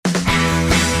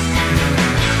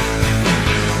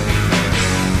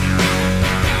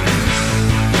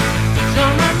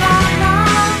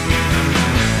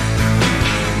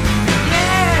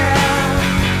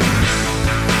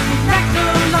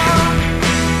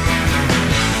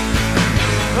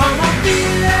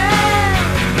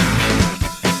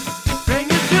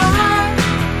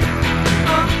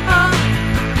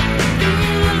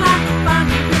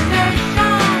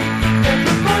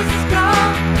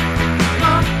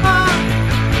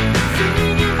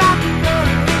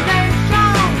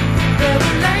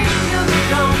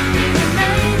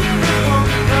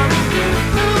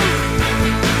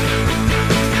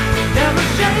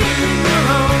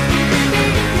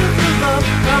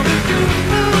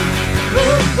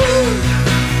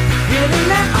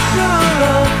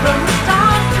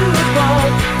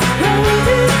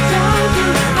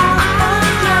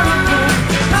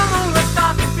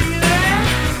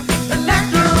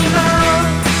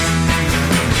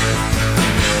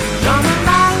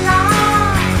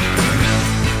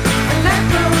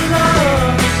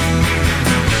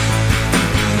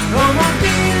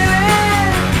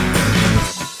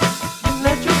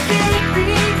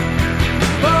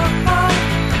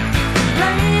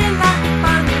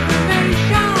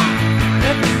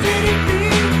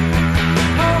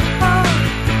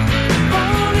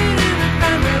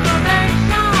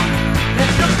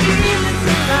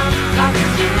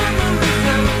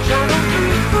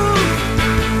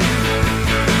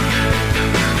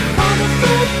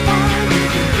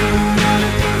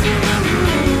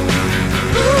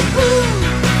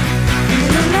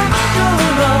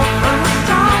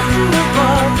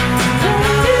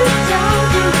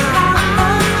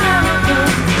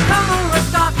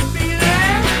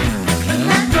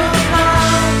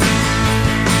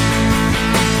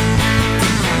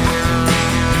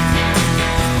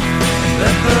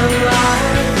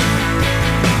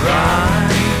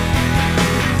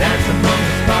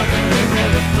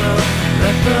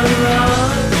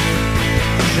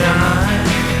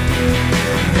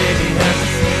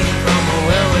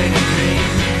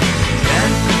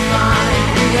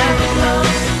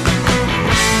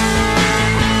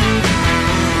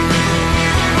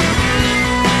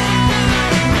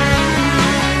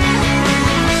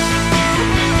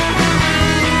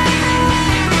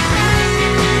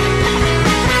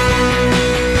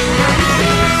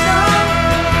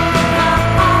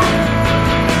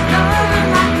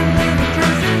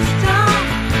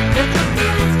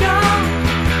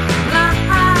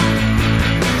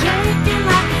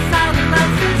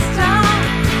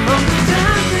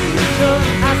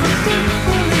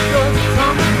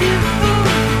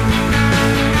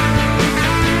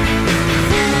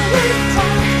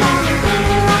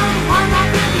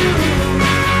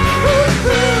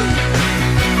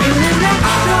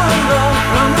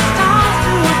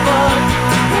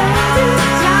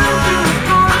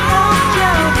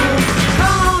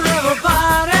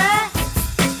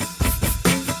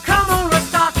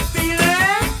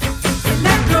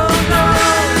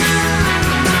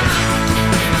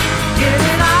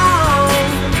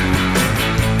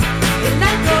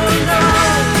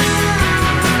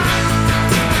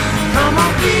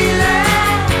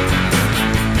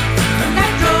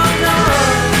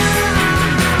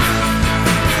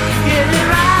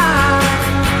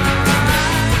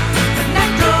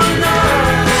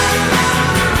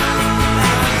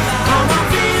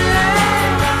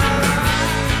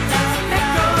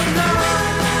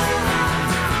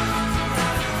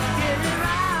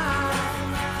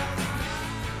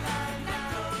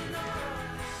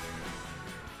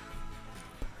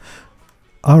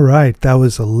All right, that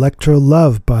was Electro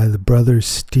Love by the brothers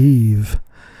Steve,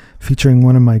 featuring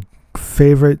one of my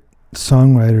favorite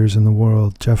songwriters in the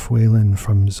world, Jeff Whalen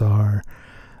from Czar.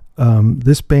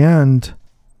 This band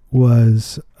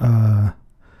was,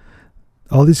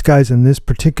 all these guys in this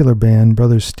particular band,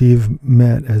 brothers Steve,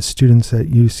 met as students at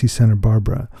UC Santa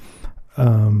Barbara.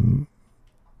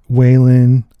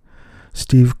 Whalen,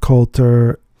 Steve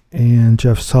Coulter, and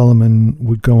Jeff Solomon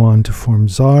would go on to form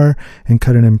Czar and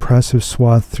cut an impressive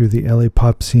swath through the LA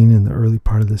pop scene in the early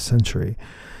part of the century.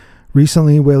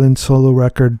 Recently, Whalen's solo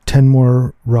record, 10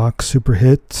 More Rock Super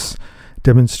Hits,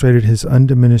 demonstrated his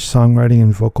undiminished songwriting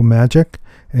and vocal magic,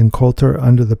 and Coulter,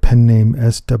 under the pen name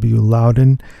S.W.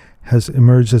 Loudon, has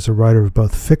emerged as a writer of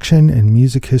both fiction and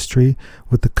music history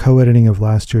with the co-editing of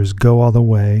last year's Go All The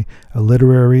Way, a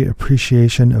literary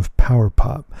appreciation of power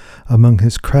pop, among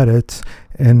his credits,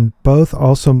 and both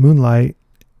also moonlight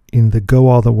in the Go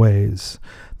All The Ways,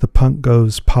 the Punk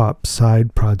Goes Pop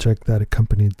side project that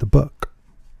accompanied the book.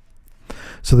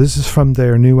 So this is from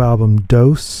their new album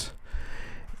Dose,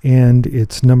 and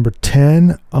it's number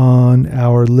 10 on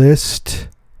our list,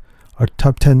 our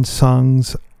top 10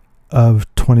 songs of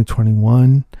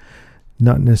 2021,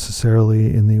 not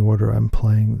necessarily in the order I'm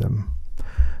playing them.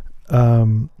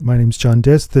 My name's John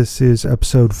Diss. This is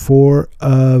episode 4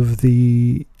 of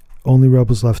the Only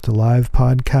Rebels Left Alive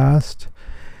podcast,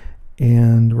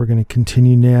 and we're going to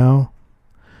continue now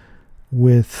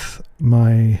with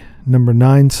my number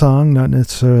 9 song, not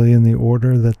necessarily in the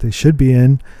order that they should be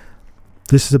in.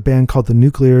 This is a band called The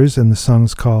Nuclears, and the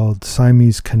song's called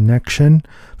Siamese Connection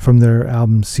from their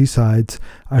album Seasides.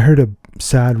 I heard a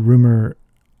sad rumor,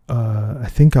 I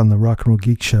think on the Rock and Roll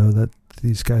Geek Show, that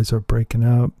these guys are breaking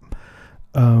up.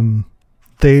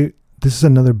 This is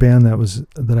another band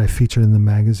that I featured in the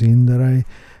magazine that I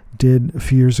did a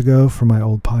few years ago for my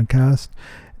old podcast,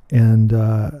 and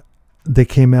they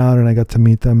came out and I got to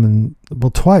meet them, and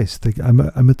twice. I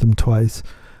met them twice.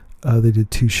 They did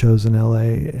 2 shows in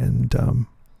LA, and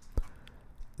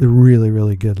they're really,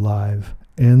 really good live.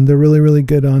 And they're really, really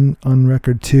good on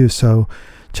record too. So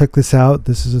check this out.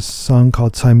 This is a song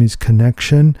called Siamese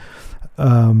Connection.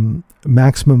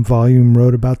 Maximum Volume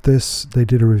wrote about this. They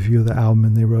did a review of the album,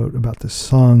 and they wrote about this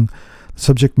song. The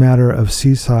subject matter of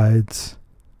Seasides,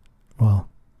 the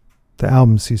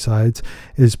album Seasides,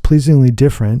 is pleasingly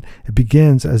different. It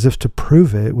begins, as if to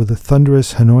prove it, with a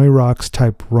thunderous Hanoi Rocks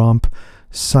type romp,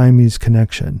 Siamese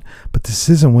Connection. But this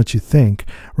isn't what you think.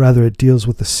 Rather, it deals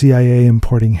with the CIA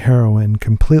importing heroin,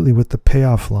 completely with the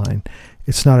payoff line.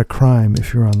 It's not a crime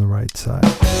if you're on the right side.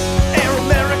 Air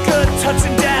America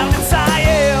touching down in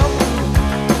Siam.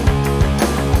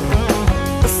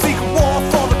 A secret war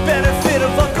for the benefit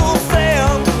of Uncle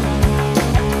Sam.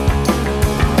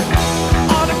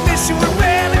 On a mission we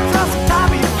ran across the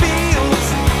poppy fields.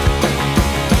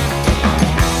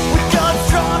 With guns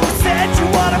drawn, we said you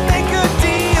wanna make a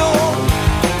deal.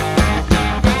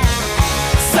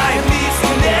 Siamese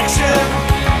Connection,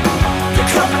 the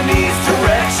company's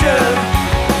direction.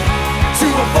 To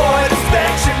avoid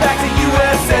inspection back to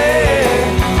USA.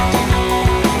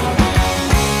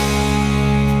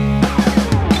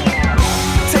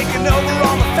 Taking over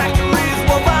all the factories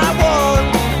one by one.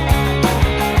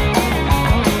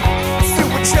 Still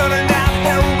we're churning out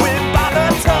heroin by the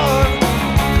ton.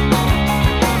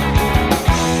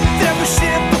 Then we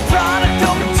ship the product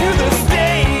over to the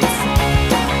States.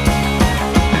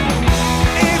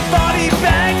 In body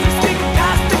bags, we sneaking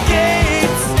past the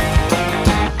gates.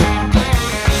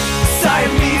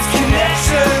 Siamese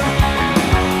Connection,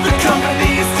 the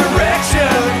company's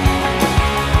direction.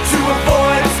 To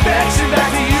avoid inspection back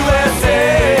to USA.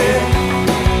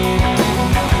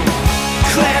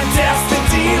 Clandestine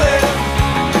dealing,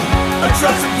 a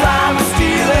drug supply was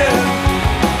stealing.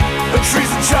 A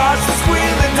treason charge for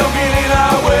squealing, don't get in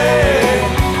our way.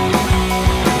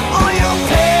 Or you'll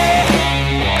pay.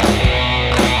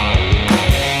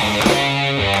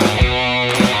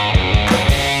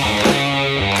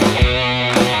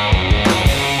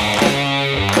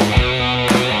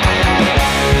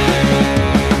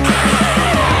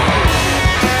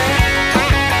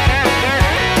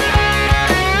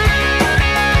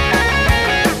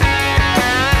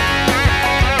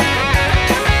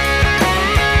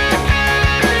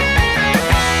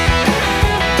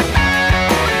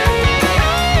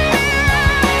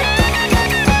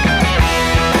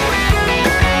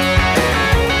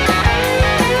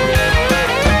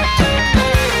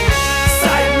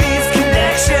 Siamese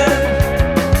Connection,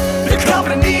 the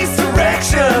company's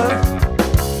direction.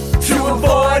 To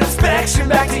avoid inspection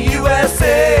back to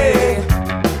USA.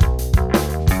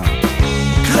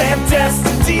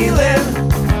 Clandestine dealing,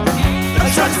 a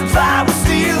drug supply was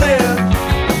stealing.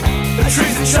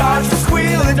 charge for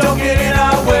squealing, don't get in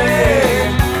our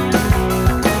way.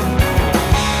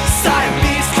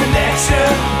 Siamese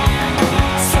connection,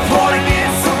 supporting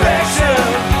insurrection,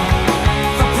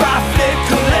 for profit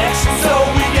collection so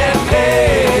we get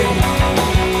paid.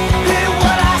 Hear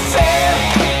what I said.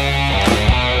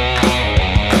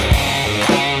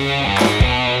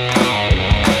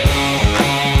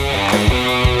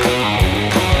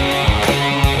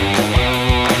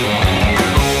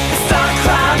 It's not a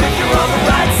crime if you're on the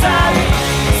right side.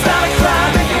 It's not a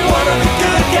crime if you're one of the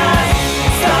good guys.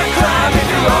 It's not a crime if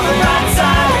you're on the right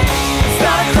side. It's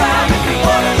not a crime if you're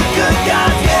one of the good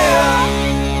guys, yeah.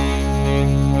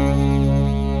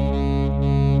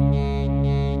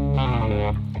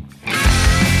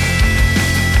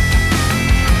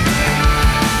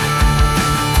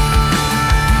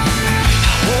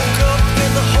 Woke up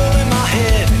with a hole in my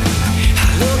head. I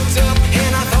looked up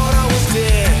and I thought I was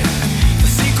dead. The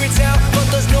secret's out, but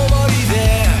there's nobody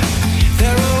there.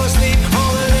 They're all asleep,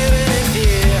 all they're living in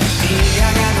fear. Me,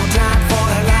 I got no time for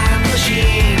that lying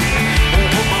machine. Won't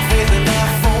put my faith in that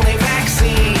phony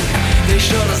vaccine. They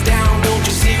shut us down, don't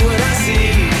you see what I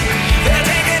see? They're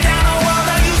taking down a world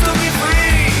that used to be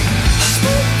free. I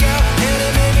spoke out and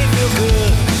it made me feel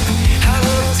good. I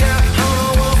looked out on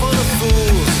a world full of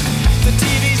fools. The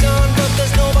TV's on, but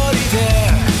there's nobody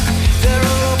there. They're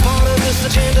all a part of this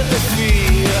agenda of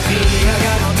fear. Me, I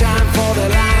got no time for the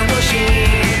lying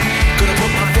machine. Gonna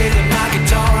put my faith in my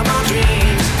guitar and my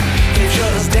dreams. They've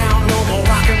shut us down, no more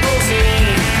rock and roll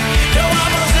scene. No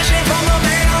opposition from the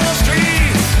man on the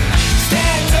streets.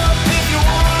 Stand up if you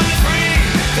wanna be free.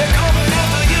 They're coming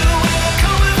after you and they're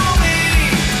coming for me.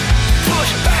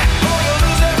 Push back or you'll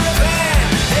lose everything.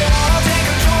 They wanna take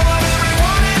control of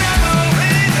everyone and everything.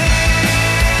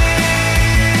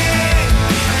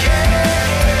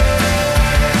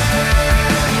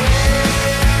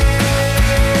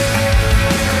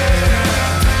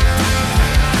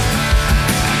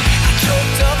 I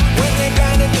choked up when they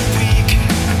branded the weak.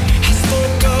 I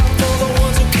spoke up for the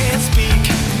ones who can't speak.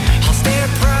 I'll stand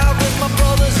proud with my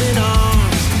brothers in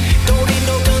arms. Don't need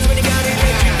no guns when you got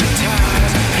electric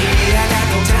guitars. Hey, I got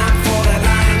no time for that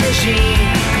lying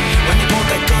machine. When they want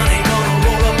that gun, ain't gonna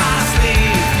roll up my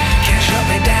sleeve. Can't shut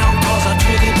me down 'cause I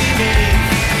truly believe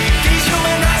these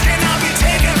human rights cannot be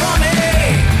taken from me.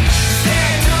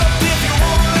 Stand up if you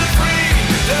wanna be free.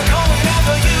 They're coming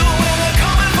after you and they're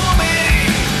coming for me.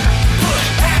 Push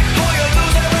back or you'll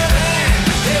lose everything.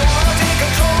 They wanna take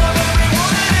control of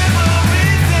everyone and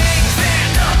everything.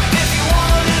 Stand up if you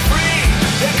wanna be free.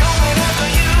 They're coming after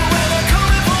you and they're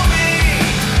coming for me.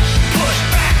 Push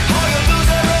back or you'll lose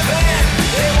everything.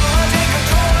 They wanna take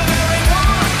control of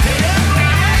everyone and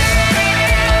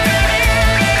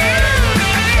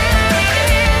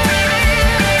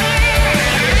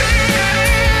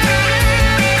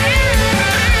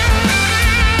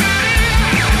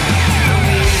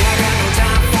I got no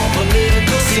time for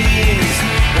political scenes.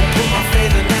 Won't put my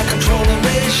faith in that controlling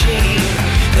machine.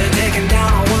 They're taking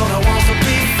down a world that wants to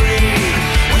be free.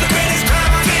 We're the greatest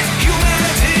crime against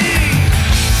humanity.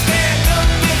 Stand up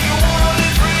if you wanna be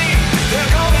free.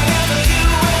 They're coming after you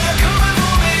and they're coming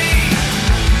for me.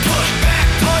 Push back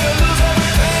or you'll lose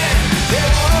everything. They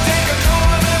wanna take control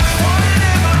of everyone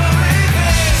and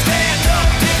everything. Stand up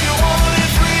if you wanna be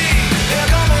free. They're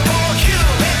coming for you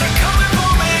and they're coming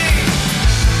for me.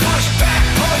 Push back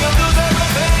or you'll lose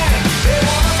everything. They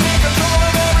wanna take control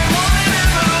of everyone and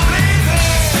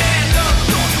everything. Stand up,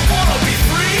 don't you wanna be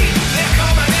free? They're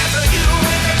coming after you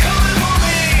and they're coming for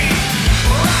me.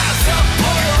 Rise up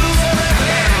or you'll lose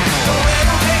everything. Don't let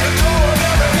them take control of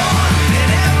everyone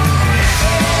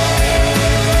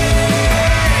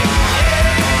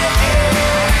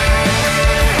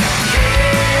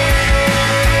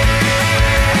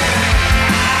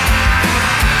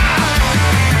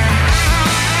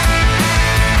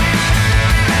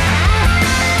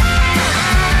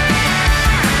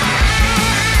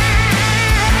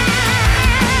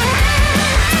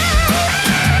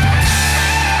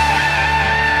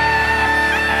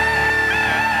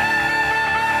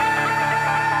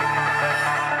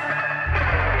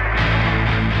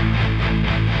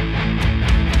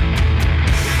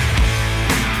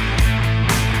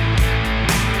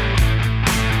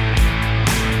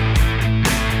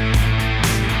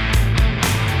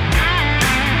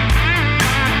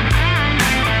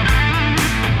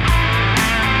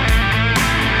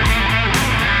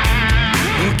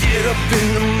and get up in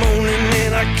the morning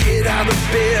and I get out of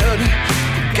bed.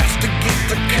 Got to get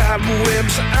the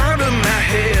cobwebs out of my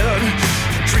head.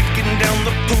 Drinking down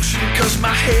the potion 'cause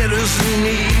my head is in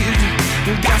need.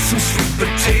 Got some sweet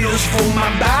potatoes for my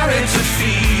body to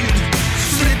feed.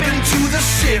 slip into the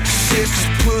 6-6,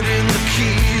 put in the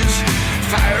keys.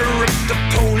 Fire up the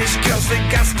ponies, cause they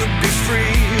got to be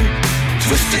free.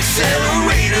 Twist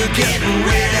accelerator, getting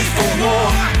ready for war.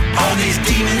 All these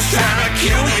demons trying to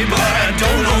kill me, but I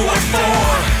don't know what for.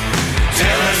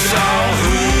 Tell us all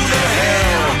who the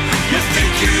hell you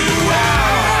think you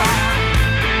are.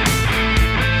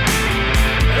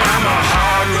 I'm a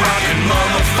hard-rocking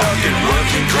motherfucking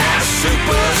working class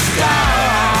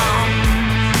superstar.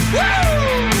 Woo!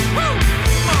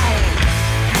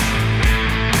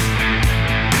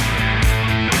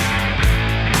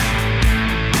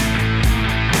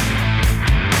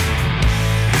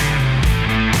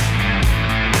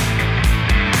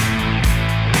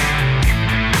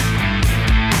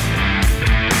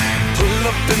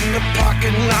 In the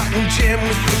parking lot and jam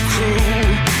with the crew.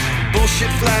 Bullshit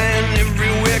flying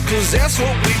everywhere, cause that's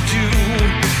what we do.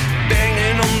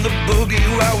 Banging on the boogie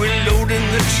while we're loading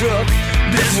the truck.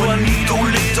 There's Juanito,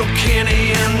 Little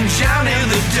Kenny, and Johnny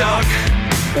the Duck.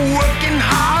 Working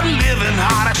hard, living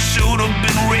hard, I should've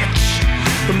been rich.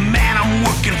 The man I'm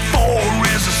working for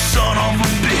is a son of a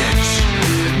bitch.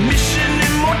 Mission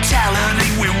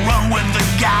immortality, we run with the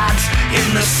gods.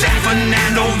 In the San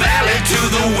Fernando Valley to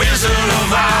the Wizard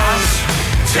of Oz.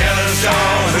 Tell us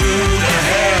all who the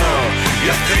hell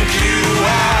you think you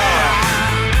are.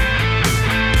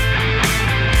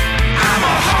 I'm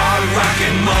a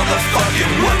hard-rocking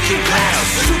motherfucking working class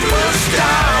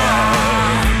superstar.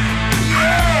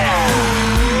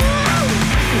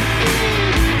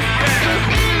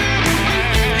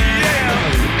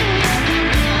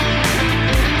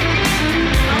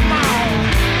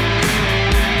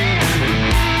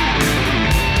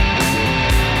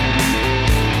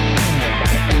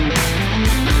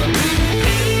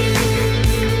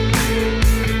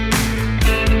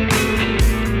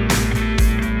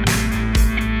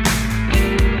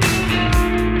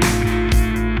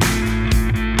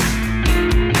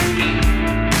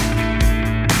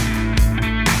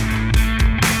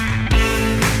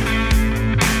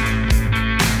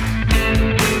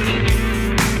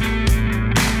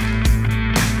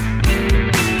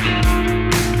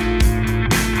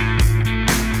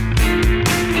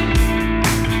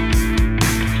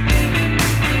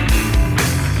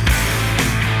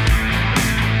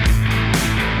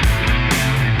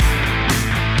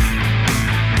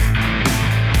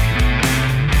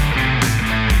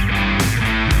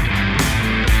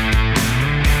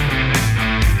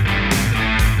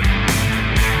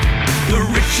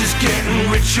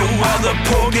 While the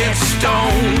poor get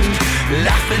stoned,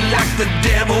 laughing like the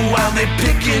devil while they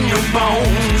picking your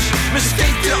bones.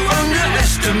 Mistake to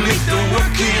underestimate the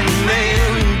working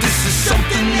man. This is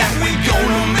something that we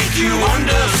gonna make you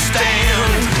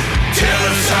understand. Tell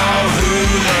us all who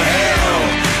the hell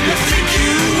you think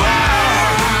you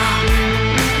are.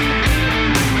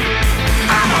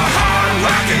 I'm a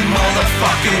hard-rocking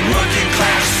motherfucking working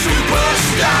class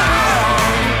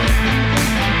superstar.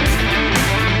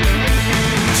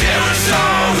 Tell us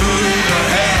all who the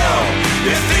hell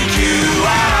you think you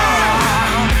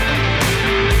are.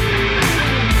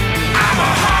 I'm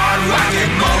a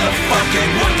hard-rocking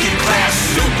motherfucking working class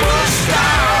superstar.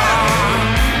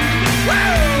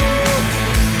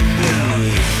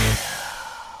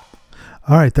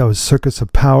 All right, that was Circus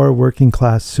of Power, Working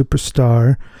Class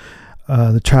Superstar.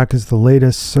 The track is the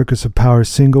latest Circus of Power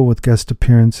single with guest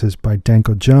appearances by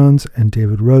Danko Jones and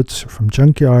David Rhoads from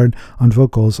Junkyard on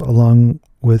vocals, along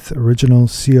with original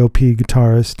COP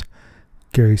guitarist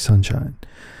Gary Sunshine.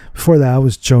 Before that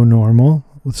was Joe Normal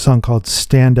with a song called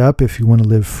Stand Up If You Want to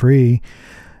Live Free.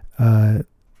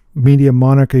 Media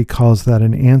Monarchy calls that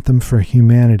an anthem for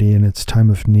humanity in its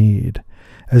time of need.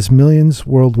 As millions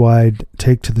worldwide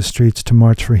take to the streets to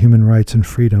march for human rights and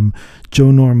freedom,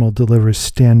 Joe Normal delivers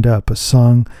Stand Up, a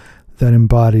song that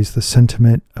embodies the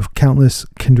sentiment of countless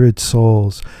kindred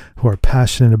souls who are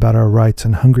passionate about our rights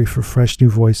and hungry for fresh new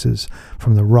voices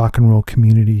from the rock and roll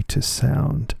community to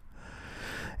sound.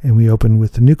 And we open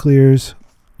with the Nuclears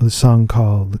with a song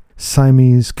called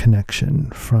Siamese Connection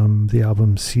from the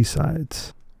album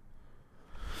Seasides.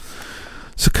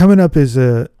 So coming up is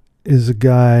a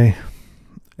guy,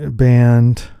 a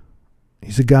band.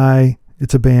 He's a guy,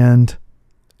 it's a band.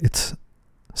 It's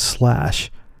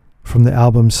Slash from the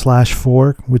album Slash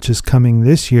 4, which is coming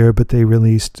this year, but they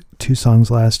released 2 songs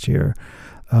last year.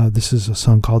 This is a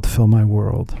song called Fill My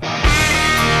World.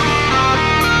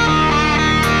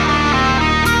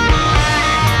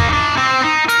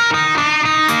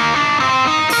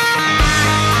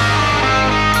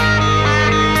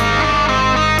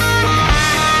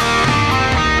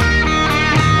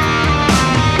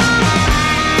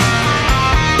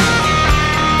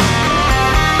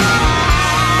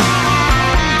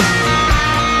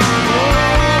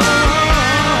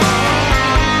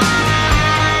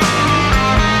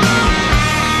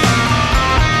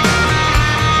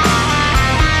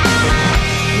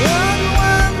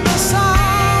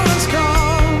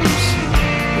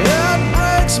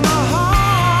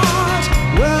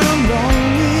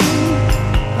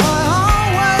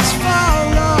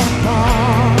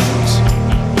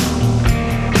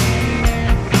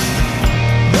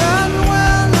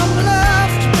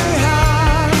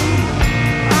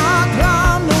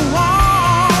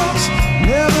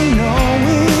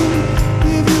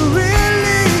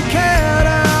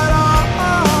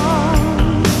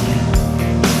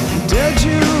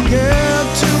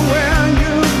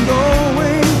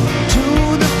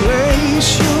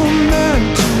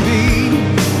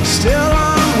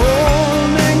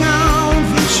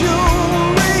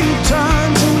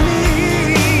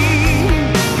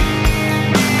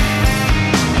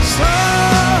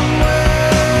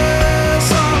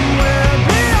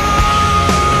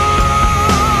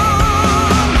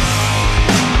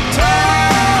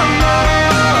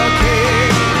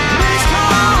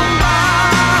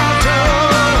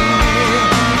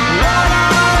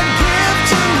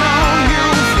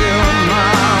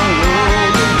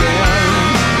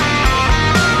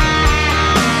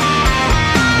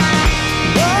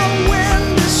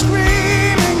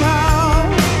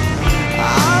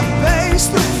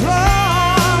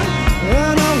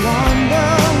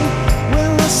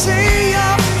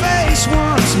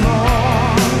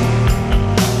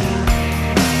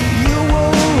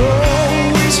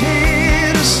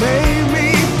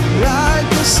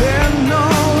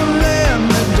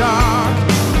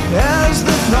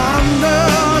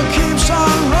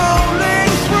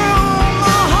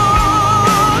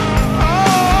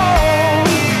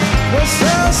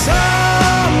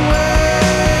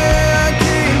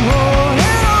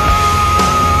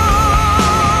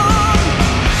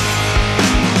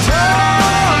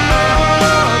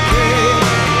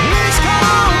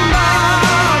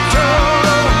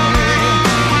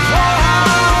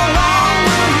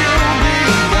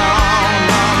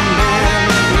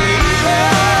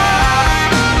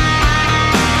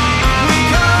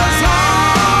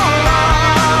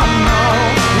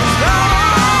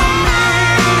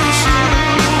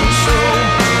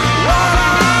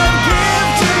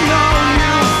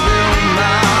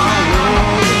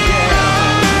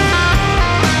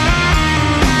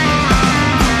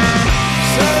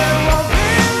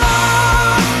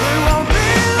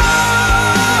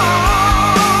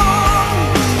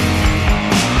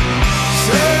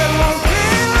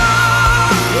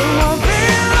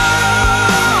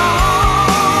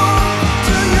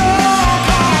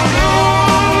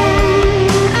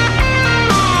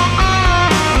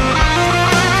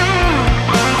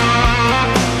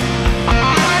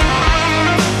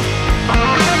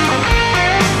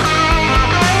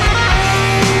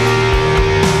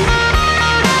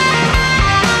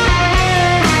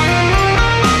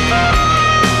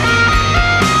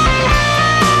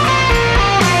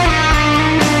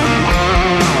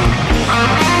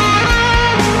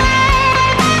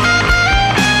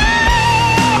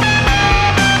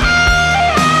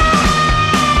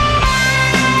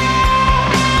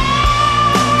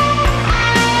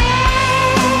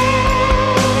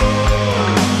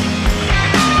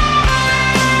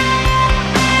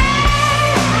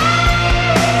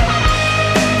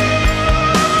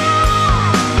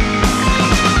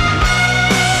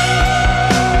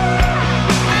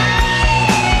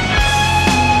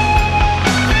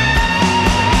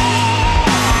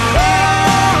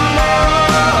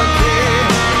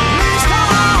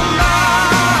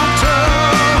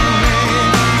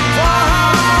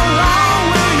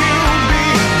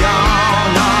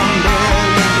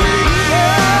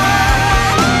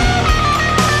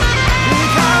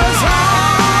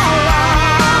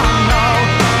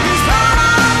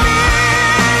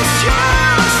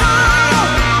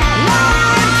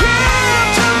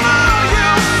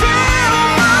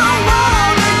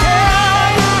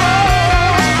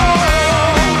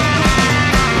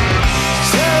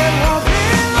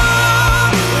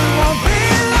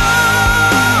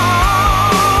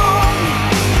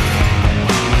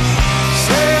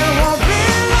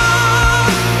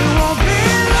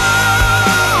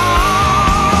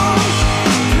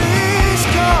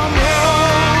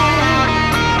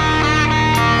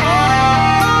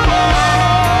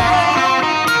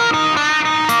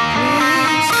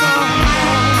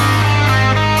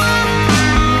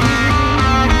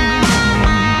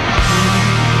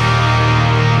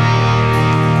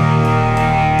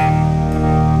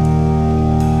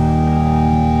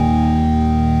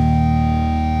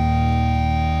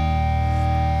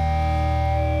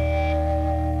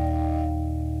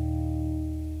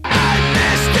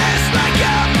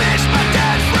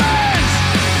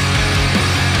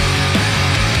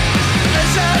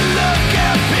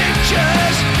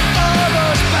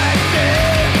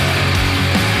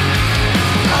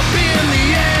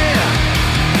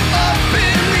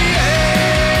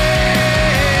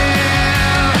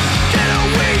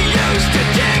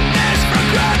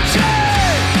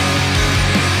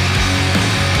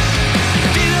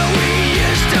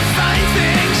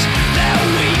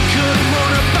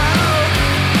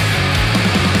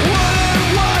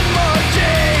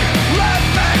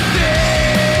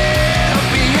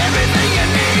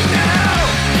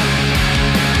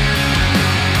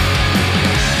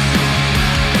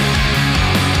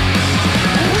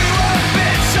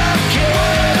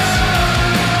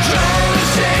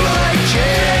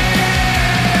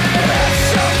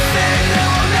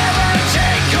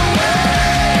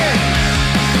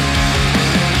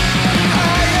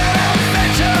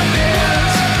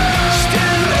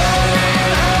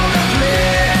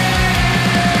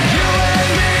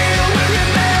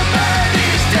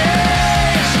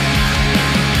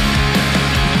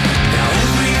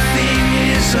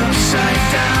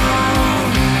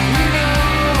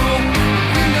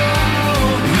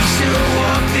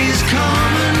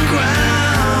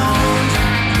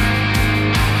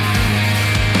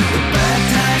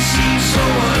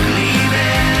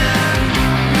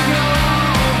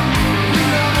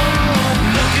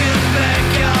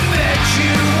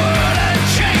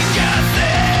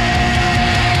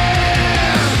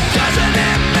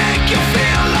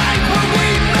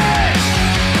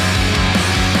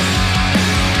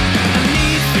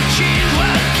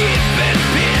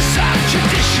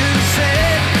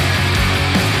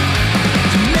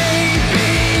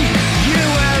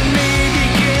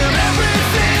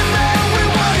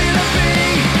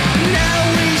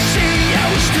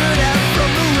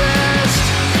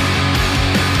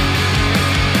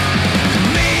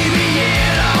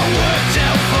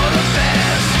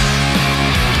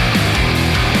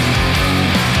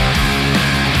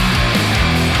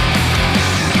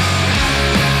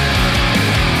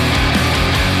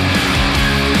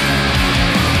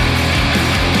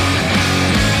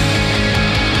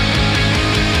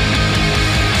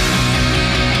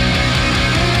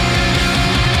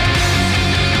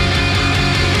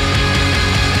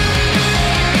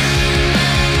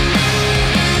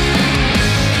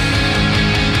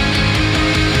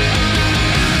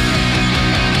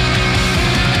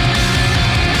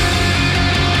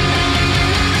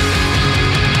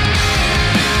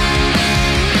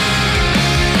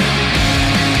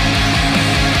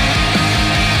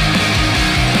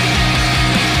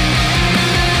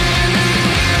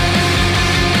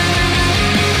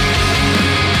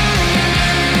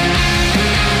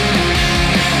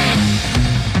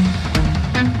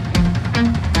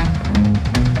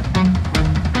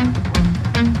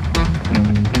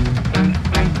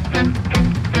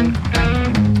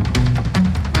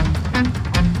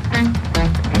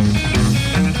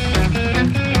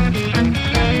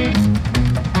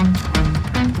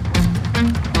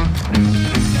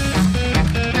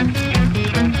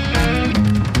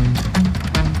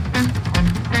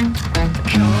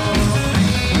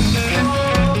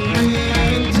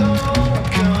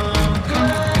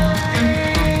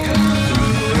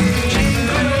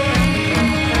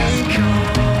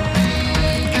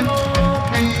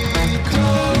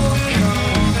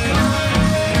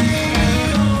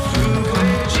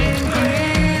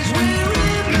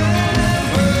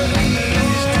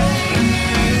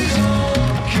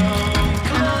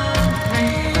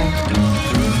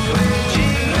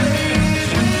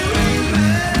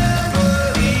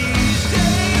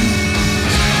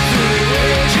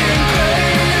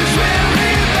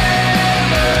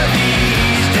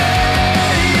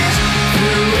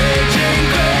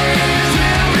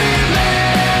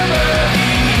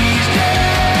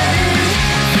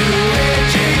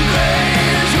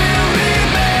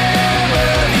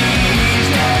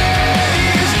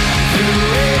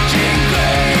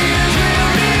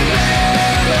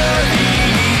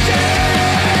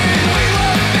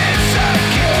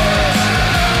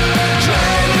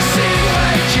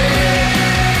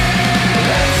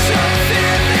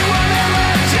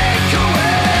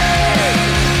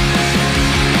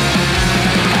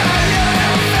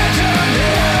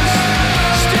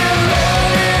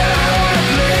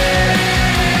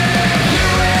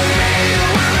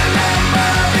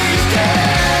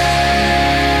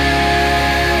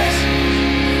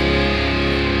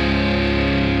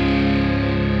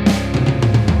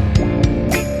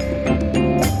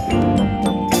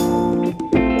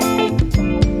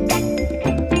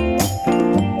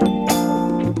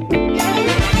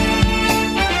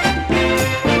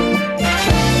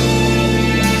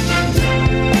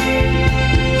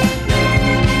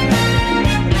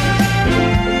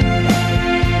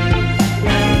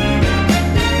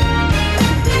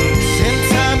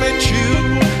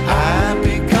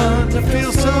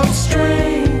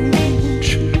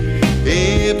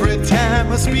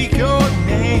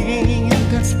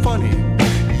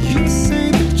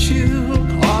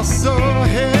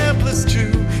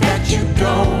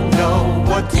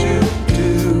 what to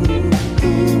do.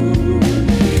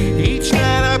 Each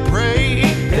night I pray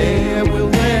there will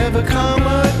never come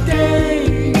a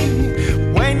day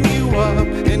when you up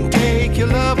and take your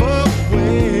love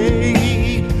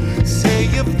away. Say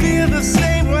you feel the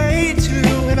same way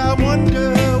too, and I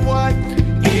wonder what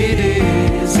it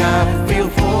is I feel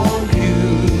for you.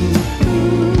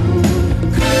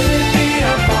 Could it be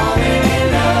I'm falling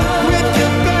in love with you,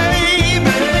 baby?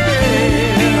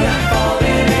 I'm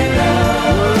falling in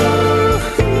love.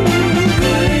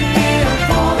 Could it be I'm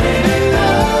falling in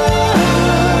love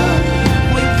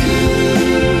with you,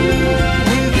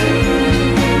 with you, with you?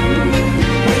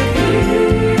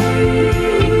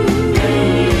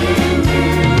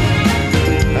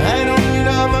 I don't need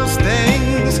all those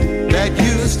things that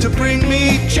used to bring me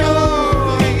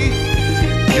joy.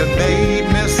 You made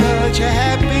me such a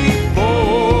happy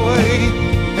boy.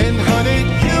 And honey,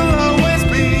 you'll always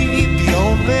be the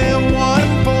only one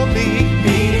for me.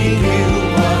 Meeting you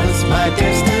was my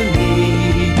destiny.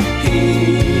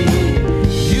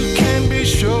 You can be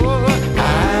sure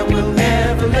I will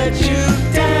never let you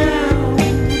down.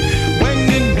 When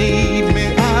you need me,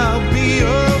 I'll be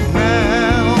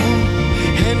around.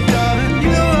 And darling,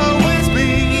 you'll always be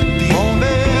the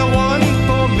only one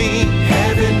for me.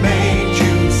 Heaven made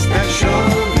you specially.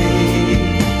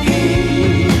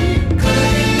 Could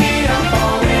it be I'm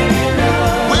falling in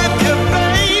love with you,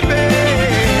 baby?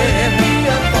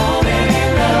 I'm falling in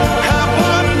love. I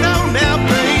wanna know now,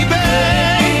 baby.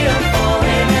 I'm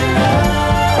falling in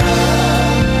love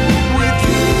with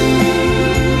you,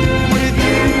 with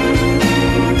you,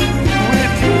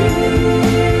 with you.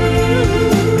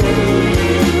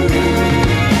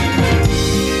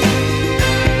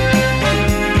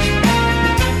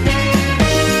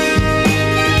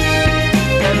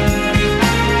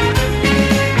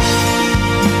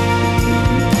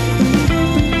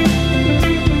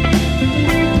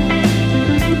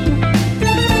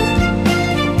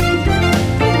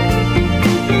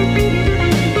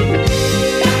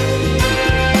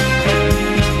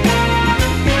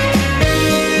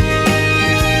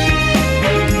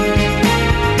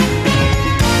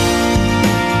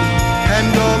 And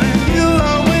darling, you'll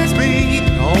always be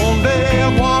the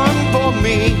only one for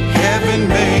me. Heaven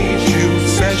made you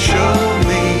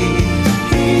specially.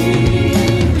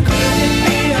 Could it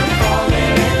be I'm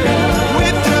falling in love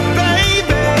with you,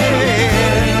 baby?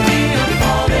 I'm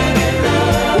falling in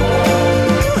love.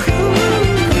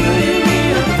 Could it be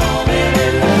I'm falling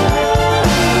in love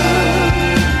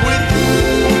with you,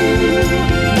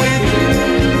 with you,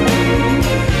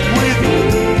 with you?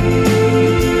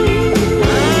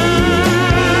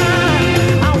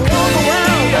 I walk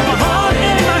around with my heart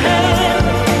in my hand.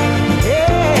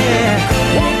 Yeah,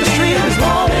 walk the street as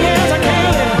long as I can.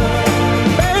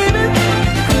 Baby,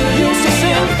 used to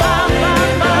sing bye,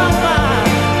 bye, bye, bye.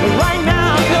 But right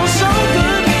now I feel so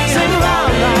good. Sing la,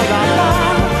 la, la, la.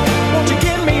 Won't you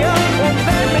get me up, won't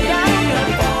let me down.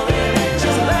 I'm falling.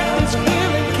 Just let this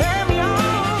feeling carry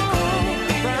on.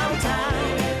 Round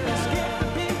time, skip the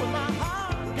beat with my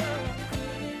heart, girl. Could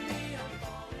it be I'm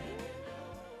falling?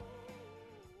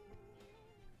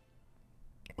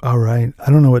 All right.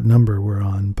 I don't know what number we're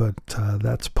on, but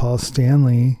that's Paul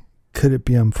Stanley. Could it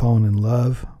be I'm falling in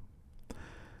love?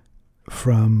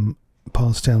 From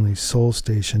Paul Stanley's Soul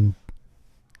Station.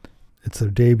 It's their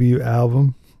debut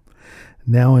album.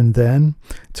 Now and Then.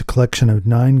 It's a collection of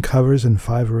 9 covers and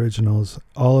 5 originals,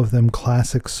 all of them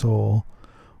classic soul,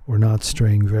 or not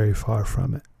straying very far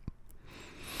from it.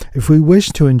 If we wish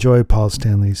to enjoy Paul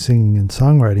Stanley's singing and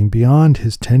songwriting beyond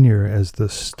his tenure as the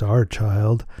star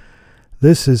child,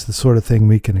 this is the sort of thing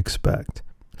we can expect.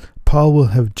 Paul will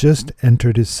have just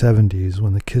entered his 70s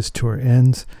when the Kiss tour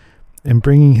ends, and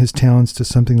bringing his talents to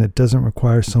something that doesn't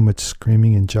require so much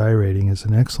screaming and gyrating is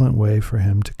an excellent way for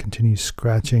him to continue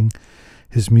scratching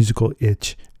his musical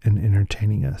itch and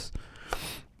entertaining us.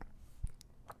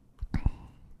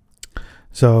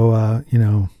 So,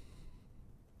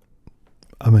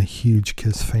 I'm a huge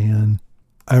Kiss fan.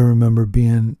 I remember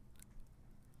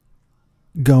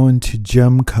going to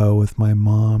Gemco with my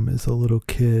mom as a little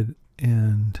kid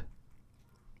and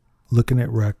looking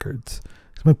at records.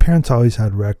 'Cause my parents always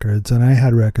had records, and I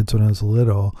had records when I was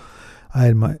little.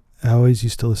 I always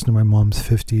used to listen to my mom's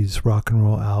 50s rock and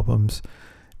roll albums,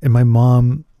 and my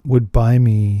mom would buy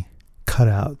me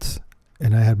cutouts,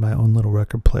 and I had my own little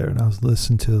record player, and I was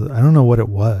listening to, I don't know what it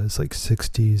was, like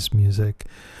 60s music,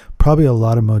 probably a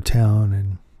lot of Motown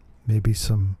and maybe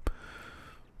some,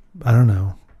 I don't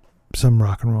know, some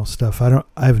rock and roll stuff. I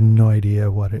have no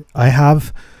idea what it, I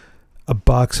have a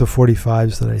box of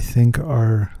 45s that I think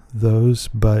are those,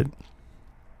 but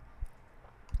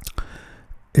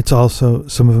it's also,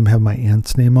 some of them have my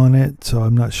aunt's name on it, so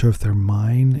I'm not sure if they're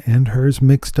mine and hers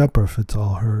mixed up or if it's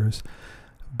all hers.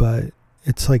 But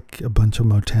it's like a bunch of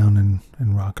Motown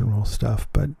and rock and roll stuff.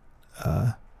 But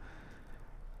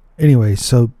anyway,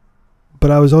 so,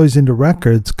 but I was always into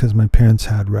records because my parents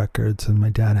had records and my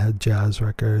dad had jazz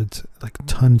records, like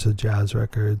tons of jazz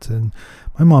records. And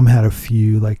my mom had a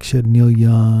few, like she had Neil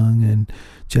Young and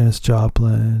Janis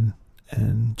Joplin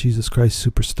and Jesus Christ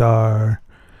Superstar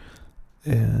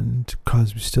and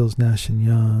Crosby, Stills, Nash and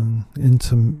Young, and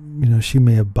some, she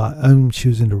may have bought, she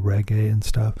was into reggae and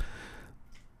stuff.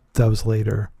 That was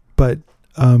later. But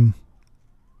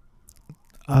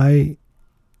I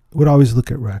would always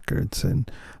look at records, and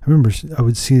I remember I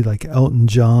would see like Elton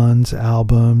John's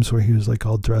albums where he was like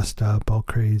all dressed up, all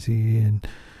crazy, and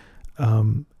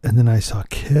then I saw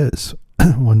Kiss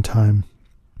one time.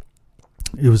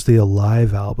 It was the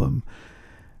Alive album,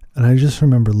 and I just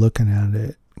remember looking at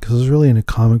it because I was really into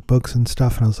comic books and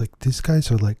stuff, and I was like, these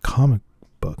guys are like comic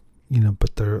book,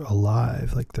 but they're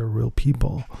alive, like they're real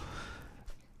people.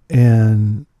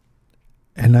 And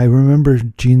I remember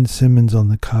Gene Simmons on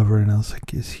the cover, and I was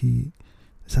like, is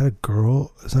that a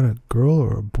girl? Is that a girl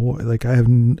or a boy? Like I had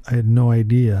no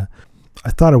idea.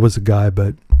 I thought it was a guy,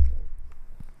 but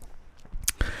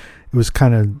it was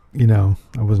kind of,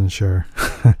 I wasn't sure.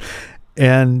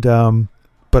 And,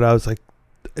 but I was like,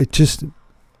 it just,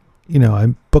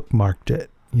 I bookmarked it,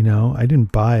 I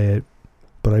didn't buy it,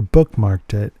 but I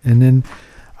bookmarked it. And then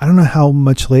I don't know how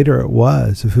much later it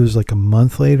was, if it was like a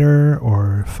month later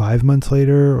or 5 months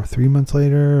later or 3 months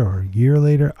later or a year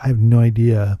later. I have no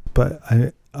idea. But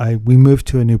we moved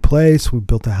to a new place. We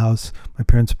built a house. My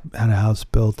parents had a house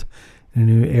built in a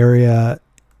new area.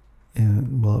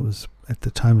 And it was, at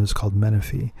the time it was called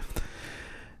Menifee.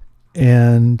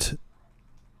 And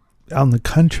out in the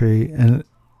country, and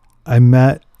I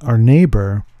met our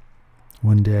neighbor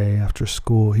one day after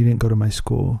school. He didn't go to my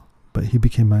school, but he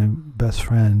became my best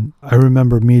friend. I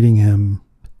remember meeting him.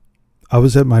 I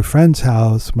was at my friend's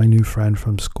house, my new friend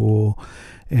from school,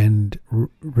 and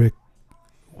Rick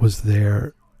was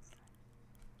there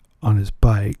on his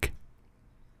bike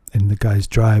in the guy's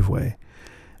driveway.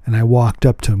 And I walked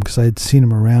up to him because I had seen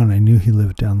him around. I knew he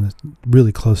lived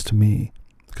really close to me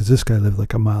because this guy lived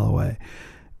like a mile away.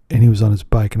 And he was on his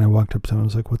bike, and I walked up to him. I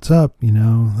was like, what's up?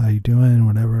 How you doing?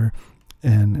 Whatever.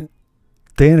 And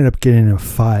they ended up getting in a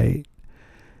fight.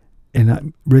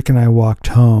 And Rick and I walked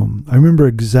home. I remember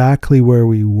exactly where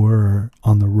we were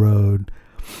on the road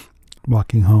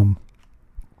walking home.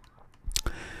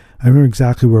 I remember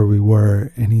exactly where we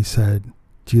were. And he said,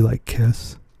 do you like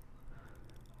Kiss?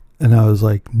 And I was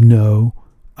like, no,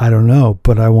 I don't know,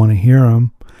 but I want to hear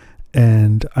them.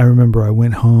 And I remember I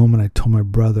went home and I told my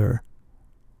brother,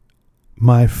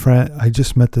 my friend, I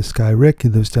just met this guy, Rick, he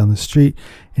lives down the street,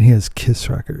 and he has Kiss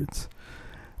records.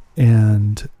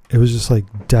 And it was just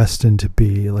like destined to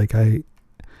be. Like I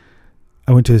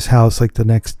went to his house like the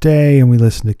next day, and we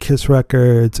listened to Kiss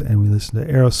records, and we listened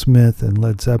to Aerosmith and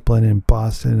Led Zeppelin and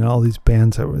Boston and all these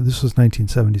bands this was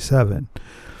 1977,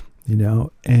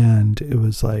 and it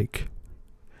was like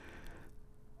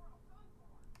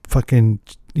fucking,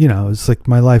 it's like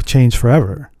my life changed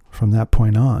forever. From that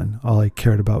point on, all I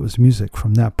cared about was music.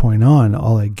 From that point on,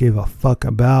 all I gave a fuck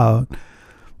about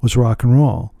was rock and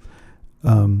roll.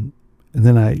 And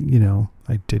then I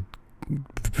did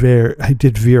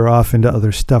veer off into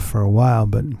other stuff for a while,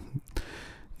 but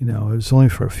it was only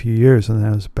for a few years, and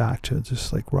then I was back to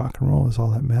just like rock and roll is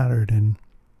all that mattered. And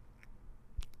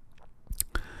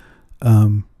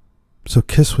so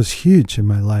Kiss was huge in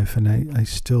my life, and I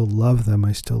still love them.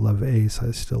 I still love Ace.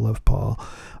 I still love Paul.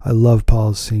 I love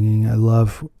Paul's singing. I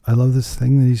love this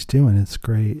thing that he's doing. It's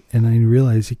great. And I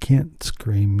realize you can't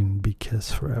scream and be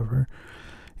Kiss forever,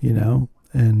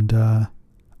 and I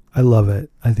love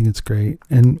it. I think it's great.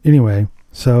 And anyway,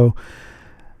 so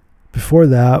before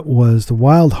that was the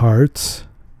Wild Hearts,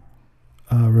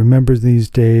 Remember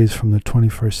These Days from the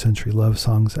 21st Century Love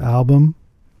Songs album,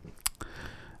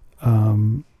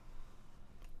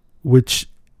 which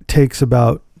takes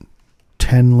about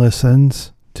 10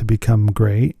 listens to become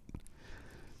great.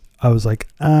 I was like,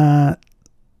 I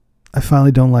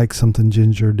finally don't like something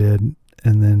Ginger did.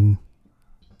 And then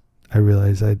I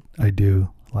realized I do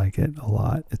like it a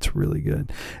lot. It's really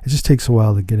good. It just takes a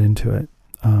while to get into it.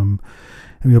 And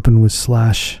we opened with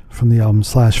Slash from the album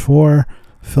Slash 4,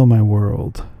 Fill My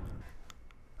World.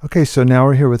 Okay, so now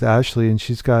we're here with Ashley, and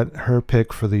she's got her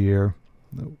pick for the year.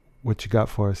 What you got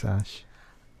for us, Ash?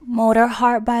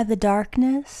 Motorheart by the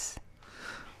Darkness.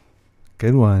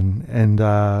 Good one. And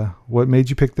what made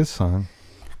you pick this song?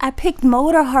 I picked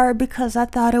Motorheart because I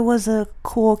thought it was a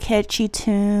cool, catchy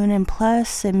tune, and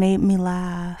plus it made me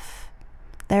laugh.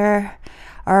 There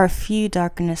are a few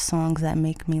Darkness songs that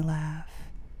make me laugh.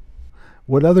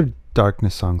 What other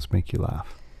Darkness songs make you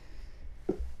laugh?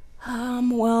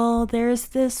 Well, there's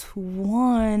this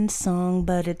one song,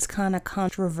 but it's kind of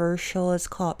controversial. It's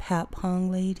called Pat Pong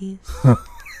Ladies.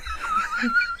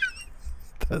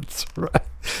 That's right.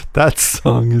 That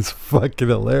song is fucking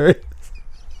hilarious.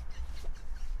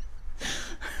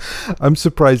 I'm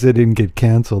surprised they didn't get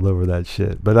canceled over that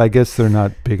shit, but I guess they're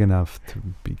not big enough to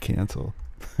be canceled.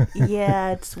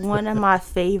 Yeah, it's one of my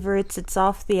favorites. It's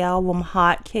off the album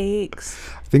Hot Cakes.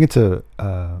 I think it's a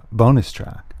bonus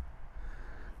track.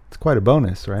 It's quite a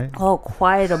bonus, right? Oh,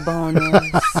 quite a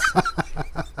bonus.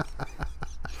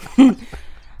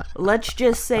 Let's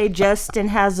just say Justin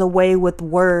has a way with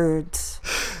words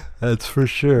That's for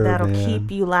sure, that'll man.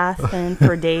 keep you laughing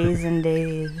for days and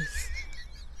days.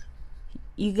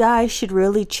 You guys should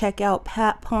really check out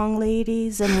Pat Pong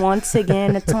Ladies. And once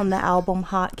again, it's on the album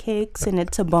Hot Cakes, and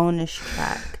it's a bonus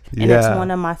track. And it's Yeah.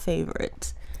 one of my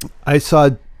favorites. I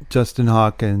saw Justin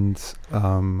Hawkins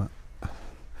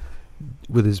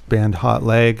with his band Hot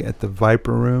Leg at the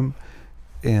Viper Room,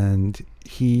 and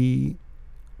he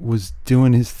was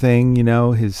doing his thing, you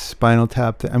know, his Spinal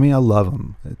Tap. I mean, I love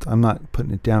him. I'm not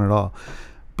putting it down at all,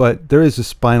 but there is a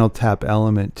Spinal Tap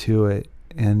element to it,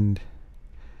 and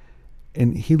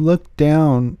he looked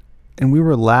down, and we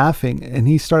were laughing, and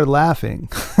he started laughing.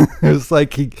 It was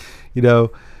like he, you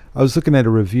know, I was looking at a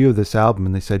review of this album,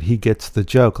 and they said he gets the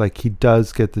joke. Like, he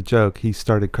does get the joke. He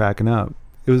started cracking up.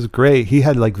 It was great. He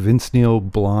had like Vince Neil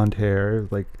blonde hair.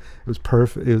 Like, it was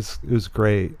perfect. It was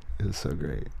great. It was so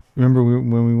great. Remember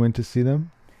when we went to see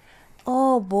them?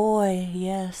 Oh boy,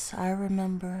 yes, I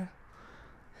remember.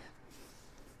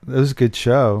 It was a good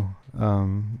show.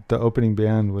 The opening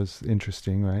band was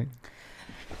interesting, right?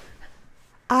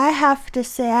 I have to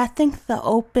say, I think the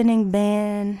opening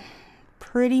band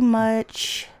pretty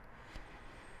much,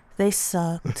 they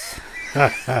sucked.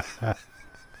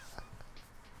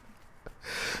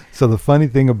 So the funny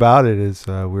thing about it is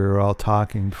we were all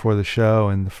talking before the show,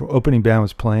 and the opening band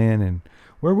was playing, and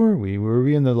where were we? Were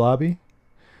we in the lobby?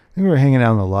 I think we were hanging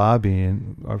out in the lobby,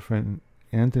 and our friend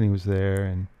Anthony was there,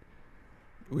 and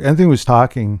Anthony was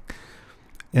talking,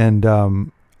 and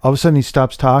all of a sudden he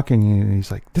stops talking, and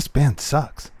he's like, "This band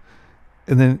sucks."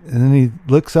 And then he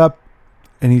looks up,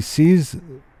 and he sees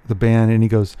the band, and he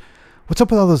goes, "What's up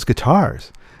with all those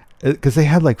guitars?" Because they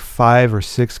had like 5 or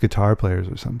 6 guitar players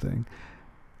or something.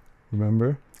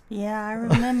 Remember? Yeah, I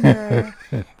remember.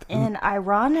 And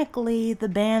ironically, the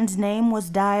band's name was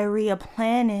Diarrhea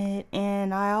Planet,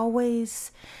 and I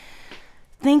always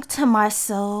think to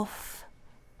myself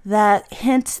that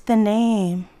hence the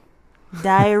name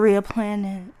Diarrhea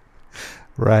Planet.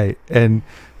 Right. And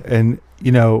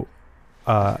you know,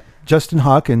 Justin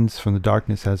Hawkins from The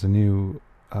Darkness has a new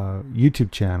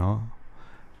YouTube channel.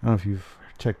 I don't know if you've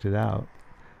checked it out,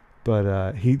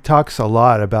 but he talks a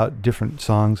lot about different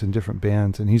songs and different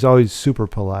bands, and he's always super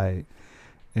polite.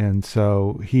 And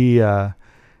so he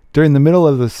during the middle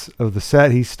of the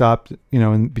set, he stopped, you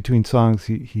know, in between songs,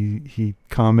 he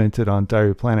commented on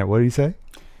Diarrhea Planet. What did he say?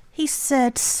 He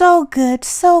said, so good,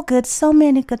 so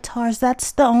many guitars.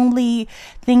 That's the only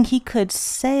thing he could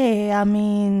say. I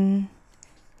mean,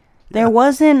 there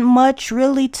wasn't much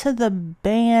really to the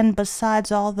band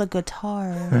besides all the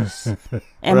guitars,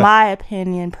 in my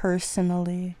opinion,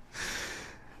 personally.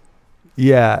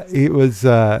 Yeah, it was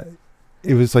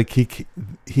like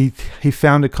he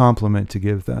found a compliment to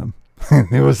give them.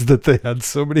 It was that they had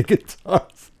so many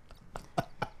guitars.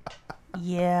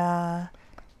 Yeah.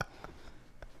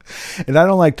 And I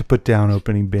don't like to put down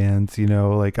opening bands, you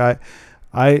know, like I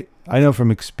know from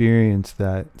experience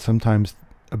that sometimes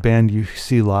a band you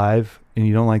see live and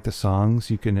you don't like the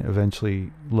songs, you can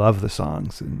eventually love the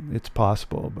songs, and it's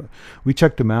possible. But we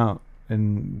checked them out,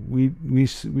 and we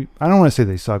I don't want to say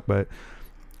they suck, but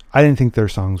I didn't think their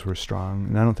songs were strong,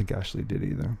 and I don't think Ashley did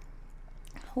either.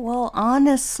 Well,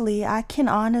 honestly, I can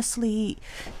honestly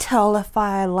tell if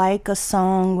I like a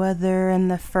song, whether in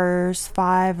the first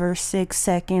 5 or 6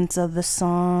 seconds of the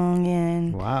song,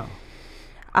 and Wow.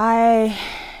 I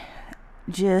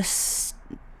just,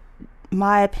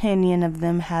 my opinion of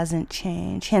them hasn't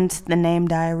changed, hence the name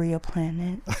Diarrhea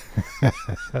Planet.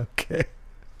 Okay.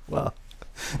 Well,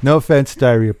 no offense,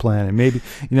 Diarrhea Planet. Maybe,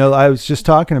 you know, I was just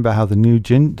talking about how the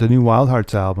new Wild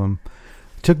Hearts album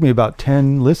took me about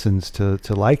 10 listens to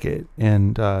like it.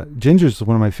 And Ginger's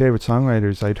one of my favorite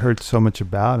songwriters. I'd heard so much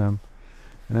about him,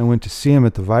 and I went to see him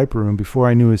at the Viper Room before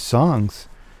I knew his songs,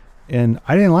 and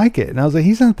I didn't like it. And I was like,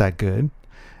 he's not that good.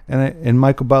 And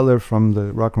Michael Butler from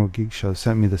the Rock and Roll Geek Show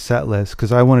sent me the set list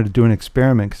because I wanted to do an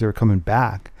experiment because they were coming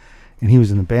back, and he was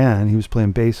in the band. He was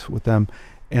playing bass with them,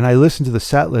 and I listened to the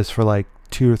set list for like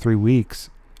 2 or 3 weeks,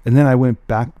 and then I went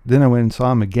back. Then I went and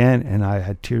saw him again, and I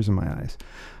had tears in my eyes.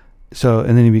 So,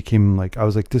 and then he became like, I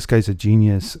was like, this guy's a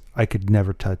genius. I could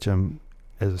never touch him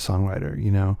as a songwriter,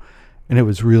 you know? And it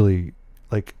was really,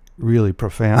 like, really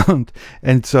profound.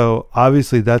 And so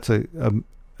obviously that's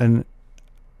an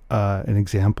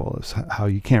example of how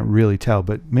you can't really tell,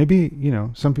 but maybe, you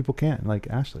know, some people can, like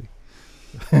Ashley.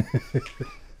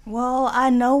 Well, I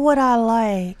know what I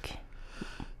like.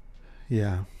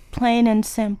 Yeah. Plain and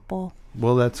simple.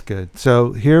 Well, that's good.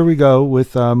 So here we go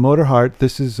with Motorheart.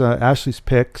 This is Ashley's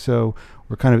pick, so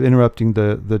we're kind of interrupting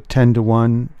the 10 to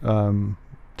 1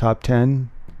 top 10.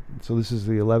 So this is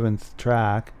the 11th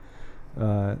track,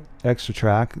 extra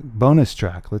track, bonus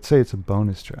track. Let's say it's a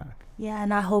bonus track. Yeah,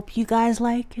 and I hope you guys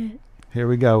like it. Here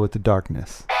we go with The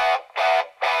Darkness.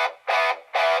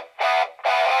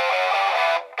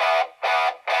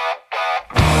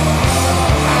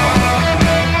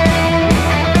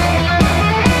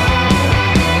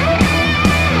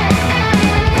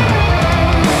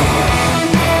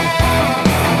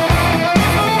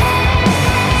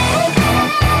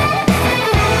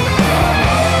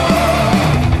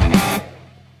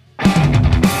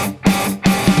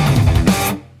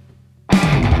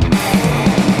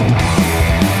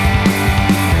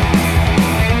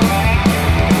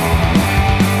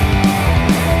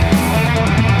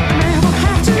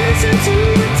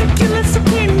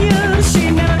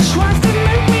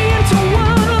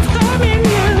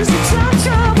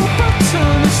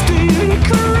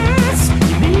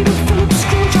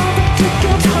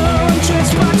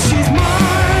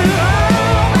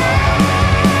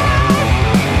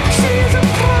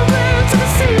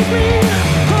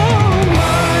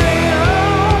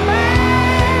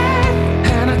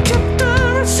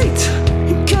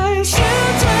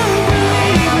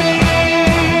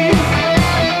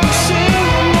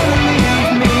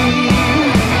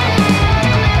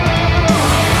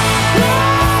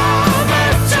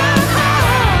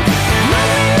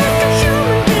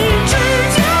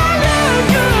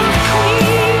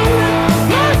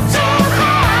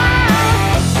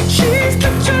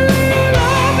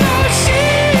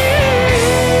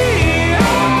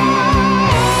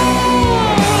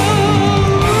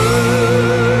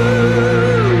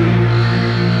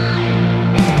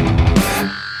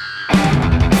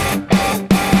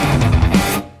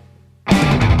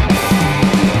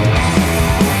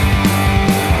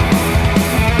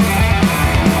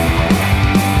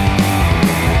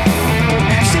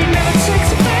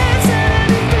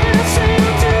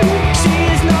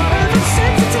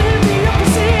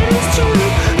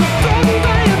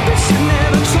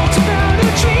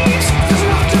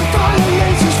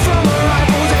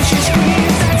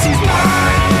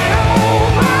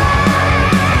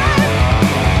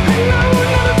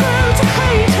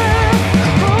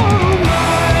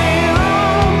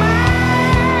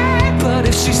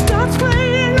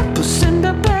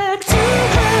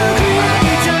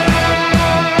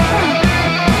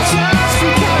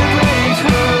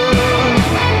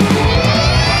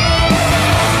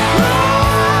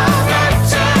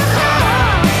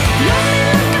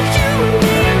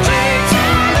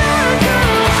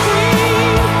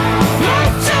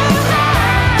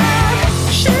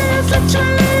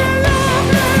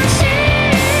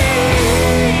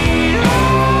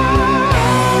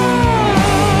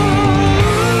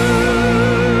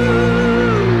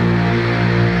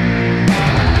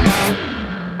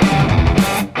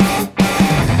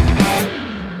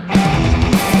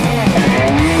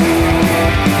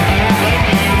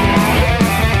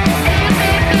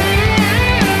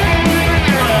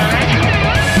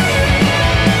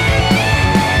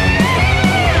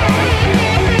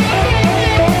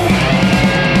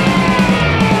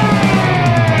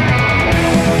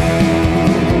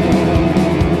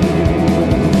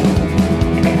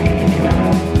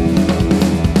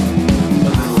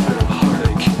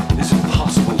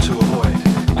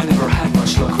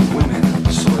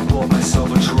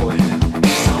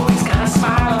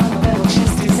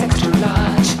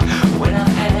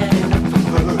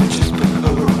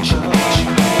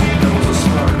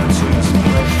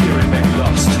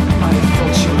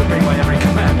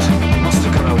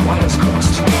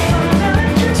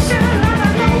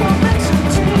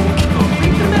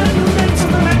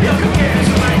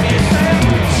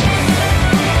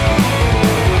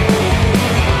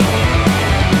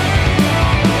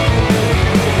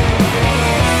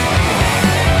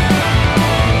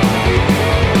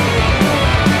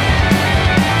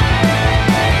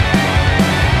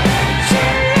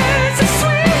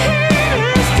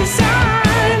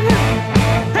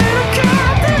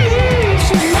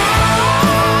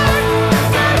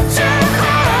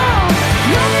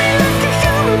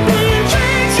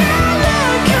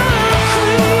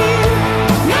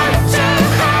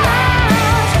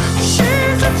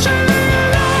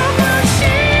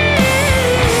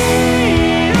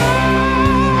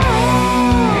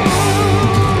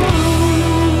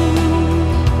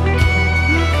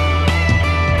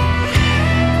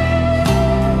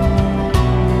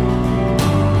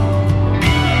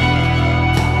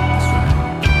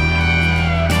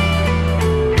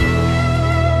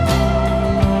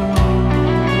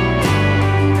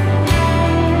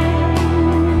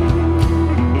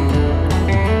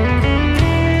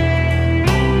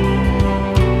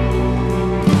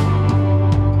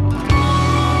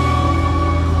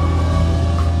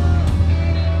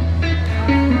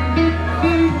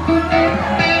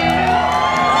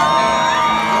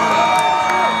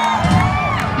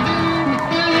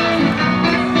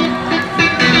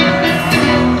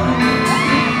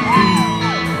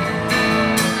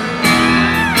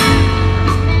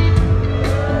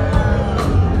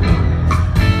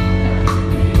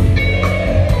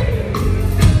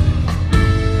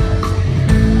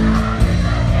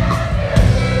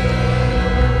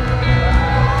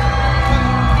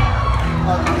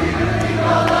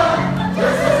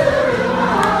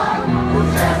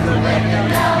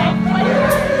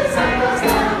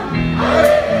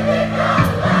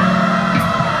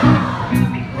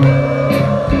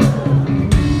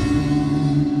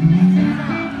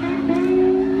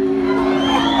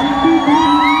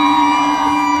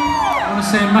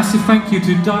 massive thank you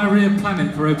to Diarrhea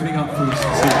Planet for opening up for us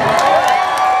this evening.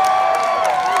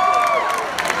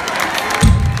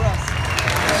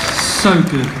 So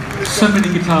good. So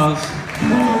many guitars.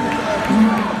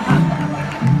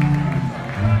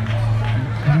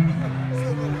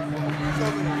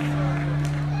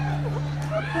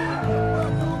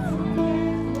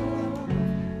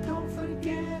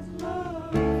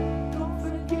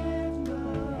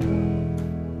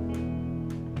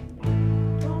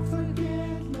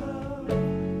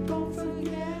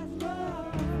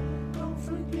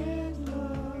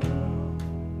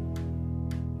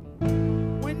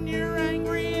 When you're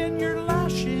angry and you're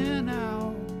lashing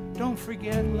out, don't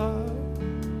forget love.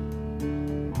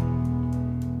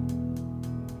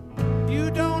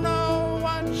 You don't know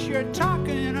what you're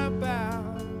talking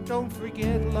about, don't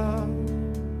forget love.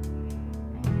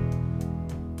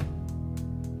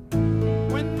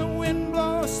 When the wind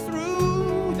blows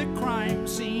through the crime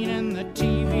scene and the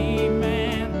TV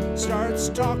man starts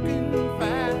talking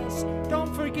fast,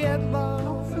 don't forget love.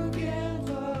 Don't forget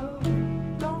love.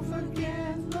 Don't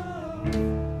forget love.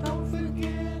 Don't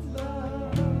forget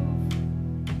love.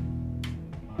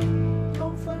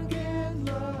 Don't forget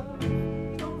love.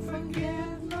 Don't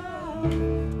forget love.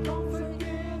 Don't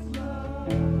forget love.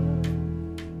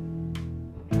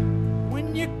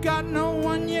 When you got no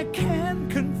one you can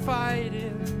confide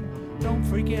in, don't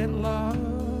forget love.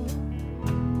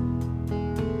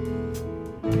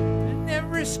 In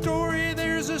every story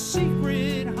there's a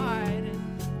secret hiding,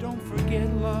 don't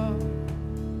forget love.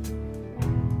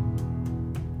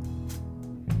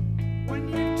 When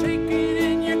you're taking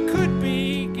and you could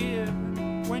be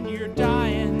given, when you're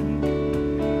dying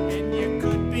and you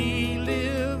could be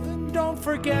living, don't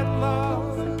forget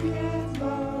love. Don't forget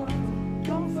love.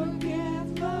 Don't forget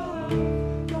love.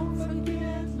 Don't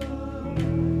forget love.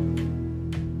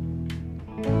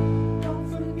 Don't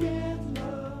forget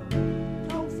love.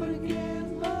 Don't forget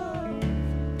love.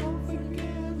 Don't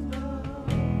forget love.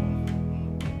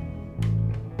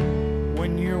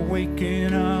 When you're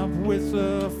waking up with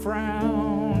a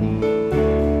frown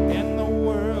and the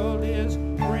world is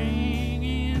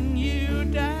bringing you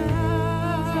down,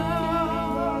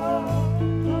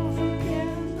 don't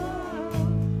forget love.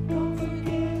 Don't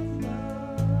forget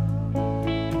love.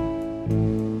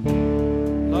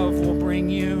 Love will bring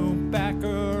you back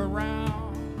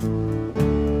around.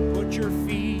 Put your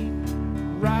feet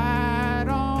right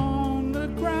on the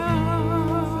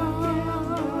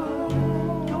ground.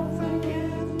 Don't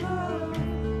forget love.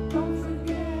 Don't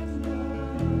forget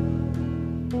love.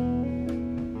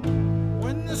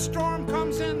 When the storm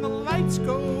comes and the lights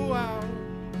go out,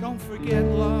 don't forget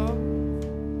love.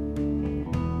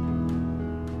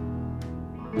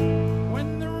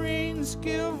 When the rains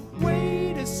give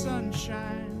way to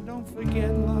sunshine, don't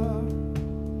forget love.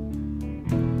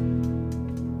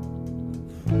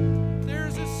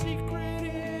 There's a secret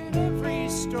in every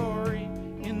story,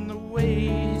 in the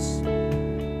ways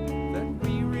that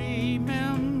we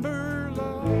remember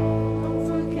love. Don't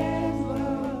forget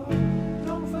love.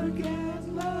 Don't forget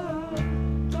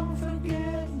love. Don't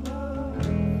forget love.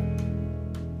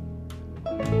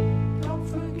 Don't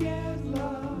forget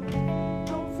love.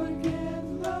 Don't forget love. Don't forget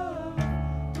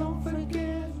love. Don't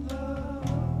forget love.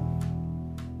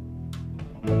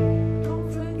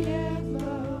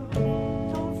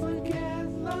 Don't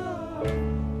forget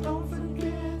love. Don't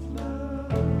forget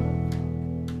love.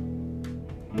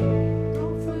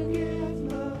 Don't forget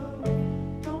love.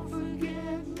 Don't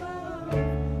forget love.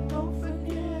 Don't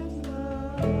forget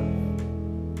love.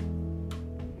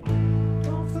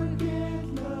 Don't forget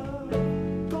love.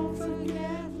 Don't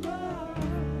forget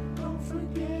love. Don't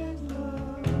forget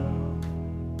love.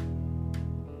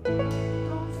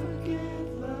 Don't forget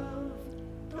love.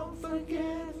 Don't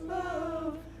forget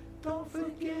love. Don't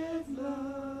forget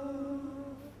love.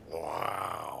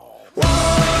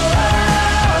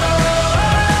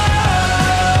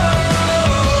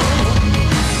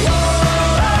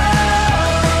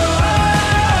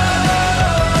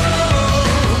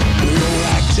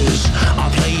 Actors, I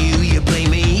play you, you play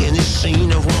me in this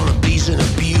scene of wannabes and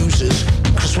abusers.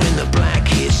 Cause when the black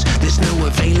hits, there's no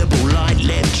available light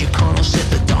left. You can't offset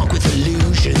the dark with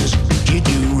illusions. You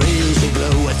do rails will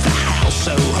blow at the house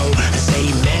Soho. I say,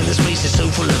 man, this place is so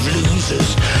full of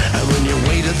losers. And when you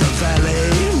wait at the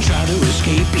valet and try to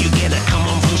escape, you get a come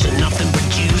on from some nothing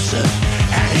producer.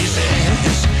 And he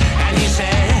says, and he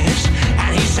says,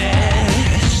 and he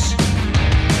says,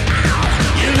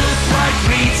 you look like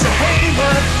Rita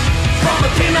Hayworth from a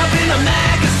pin-up in a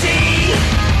magazine.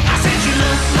 I said you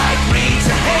look like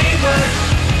Rita Hayworth.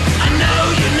 I know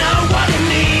you know what it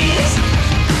means.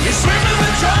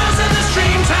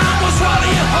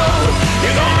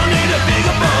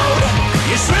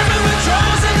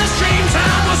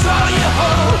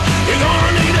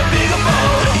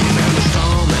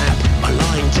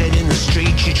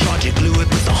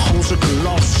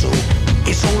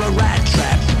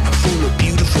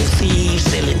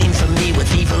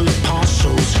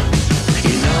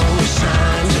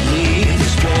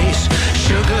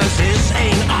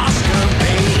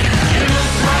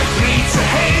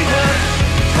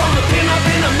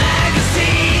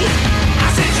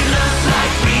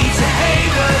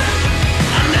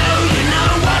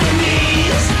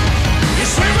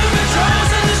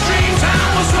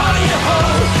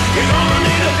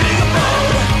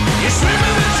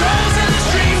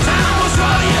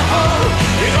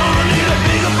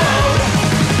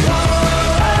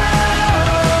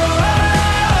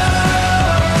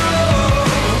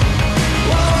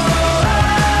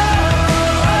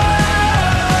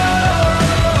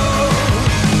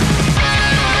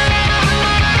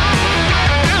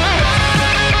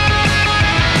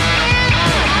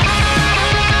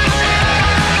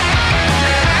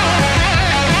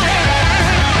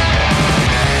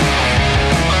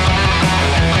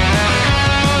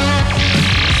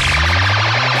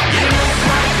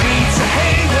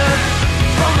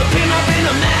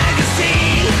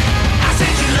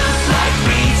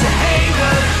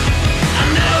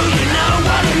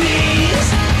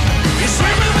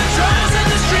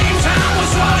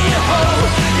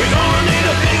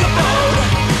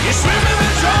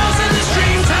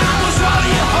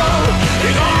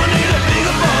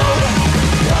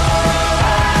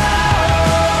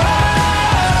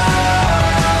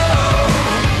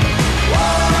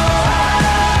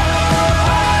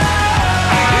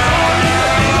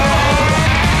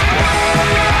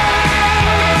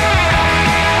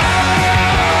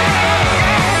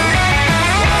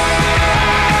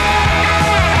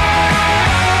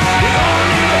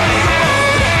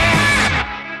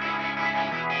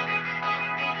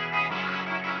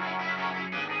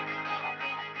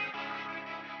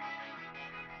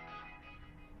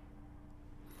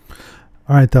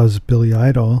 All right, that was Billy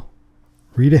Idol.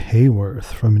 Rita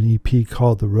Hayworth from an EP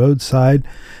called The Roadside.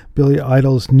 Billy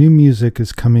Idol's new music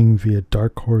is coming via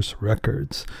Dark Horse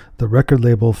Records, the record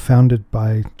label founded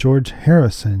by George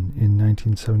Harrison in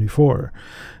 1974.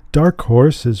 Dark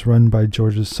Horse is run by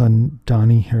George's son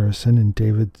Donnie Harrison and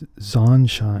David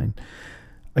Zonshine.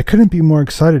 I couldn't be more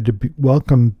excited to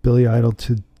welcome Billy Idol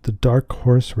to the Dark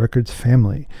Horse Records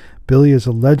family. Billy is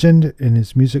a legend, and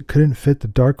his music couldn't fit the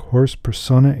Dark Horse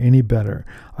persona any better.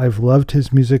 I've loved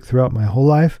his music throughout my whole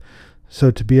life, so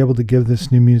to be able to give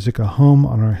this new music a home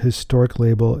on our historic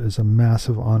label is a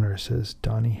massive honor, says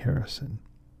Donnie Harrison.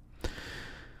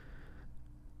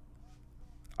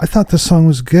 I thought the song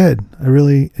was good. I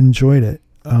really enjoyed it.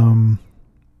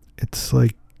 It's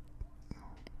like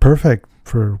perfect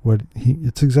for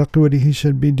it's exactly what he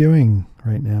should be doing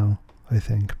right now, I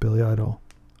think, Billy Idol.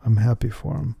 I'm happy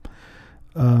for him.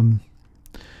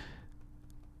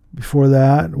 Before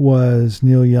that was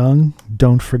Neil Young,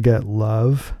 Don't Forget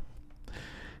Love.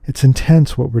 It's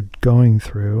intense what we're going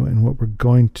through and what we're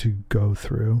going to go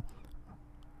through.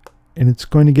 And it's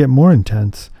going to get more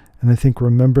intense. And I think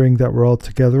remembering that we're all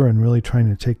together and really trying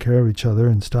to take care of each other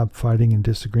and stop fighting and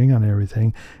disagreeing on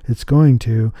everything, it's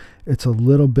a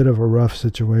little bit of a rough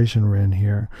situation we're in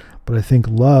here. But I think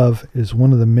love is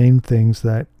one of the main things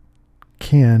that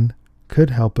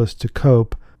could help us to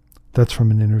cope. That's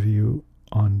from an interview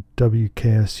on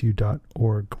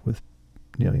WKSU.org with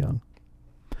Neil Young.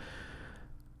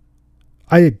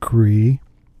 I agree.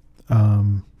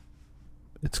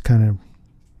 It's kind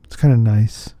of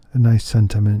nice, a nice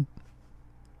sentiment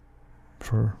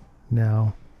for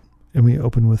now. And we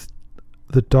open with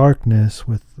The Darkness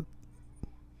with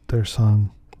their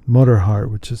song Motor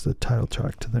Heart, which is the title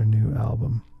track to their new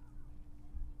album.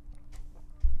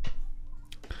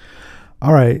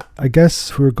 All right, I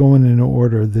guess we're going in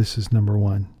order. This is number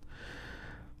one.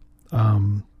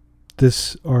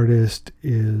 This artist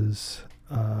is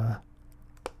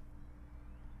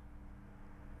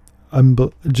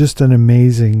just an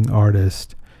amazing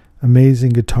artist,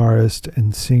 amazing guitarist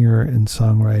and singer and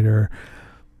songwriter.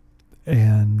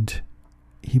 And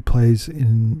he plays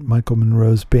in Michael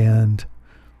Monroe's band,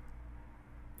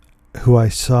 who I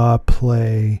saw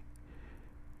play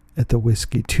at the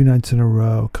Whiskey 2 nights in a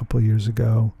row a couple years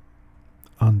ago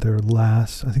on their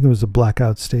last, I think it was the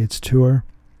Blackout States tour.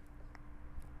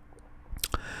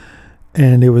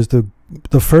 And it was the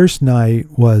first night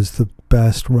was the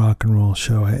best rock and roll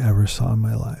show I ever saw in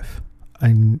my life.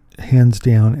 Hands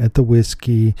down, at the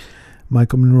Whiskey,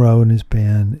 Michael Monroe and his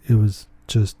band, it was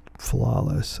just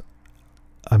flawless.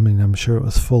 I mean, I'm sure it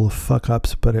was full of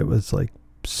fuck-ups, but it was like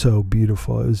so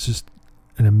beautiful. It was just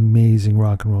an amazing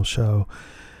rock and roll show.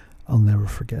 I'll never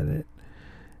forget it.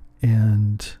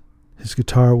 And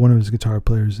one of his guitar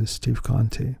players is Steve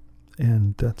Conte.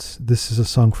 And this is a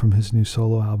song from his new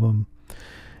solo album.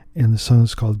 And the song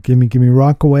is called Gimme Gimme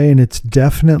Rockaway, and it's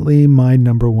definitely my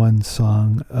number one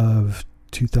song of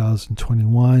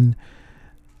 2021.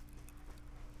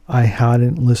 I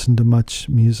hadn't listened to much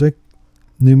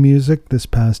new music this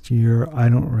past year. I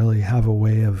don't really have a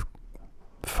way of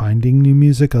finding new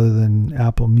music other than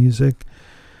Apple Music.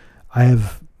 I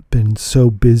have been so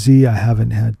busy, I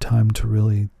haven't had time to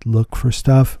really look for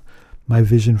stuff. My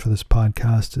vision for this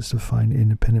podcast is to find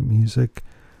independent music,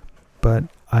 but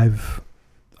I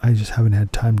just haven't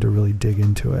had time to really dig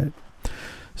into it.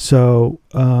 So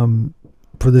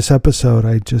for this episode,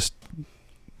 I just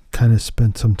kind of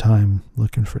spent some time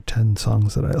looking for 10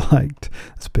 songs that I liked.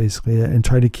 That's basically it, and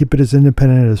tried to keep it as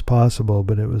independent as possible,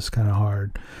 but it was kind of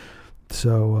hard.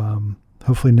 So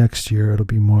hopefully next year it'll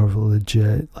be more of a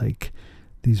legit, like,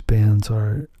 these bands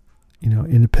are,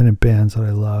 independent bands that I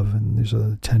love, and these are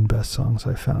the 10 best songs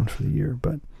I found for the year.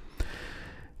 But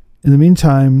in the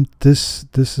meantime, this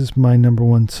is my number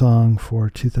one song for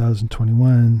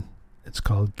 2021. It's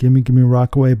called Gimme Gimme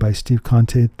Rockaway by Steve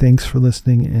Conte. Thanks for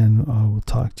listening, and we'll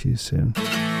talk to you soon.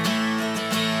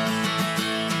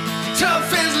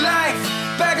 Tough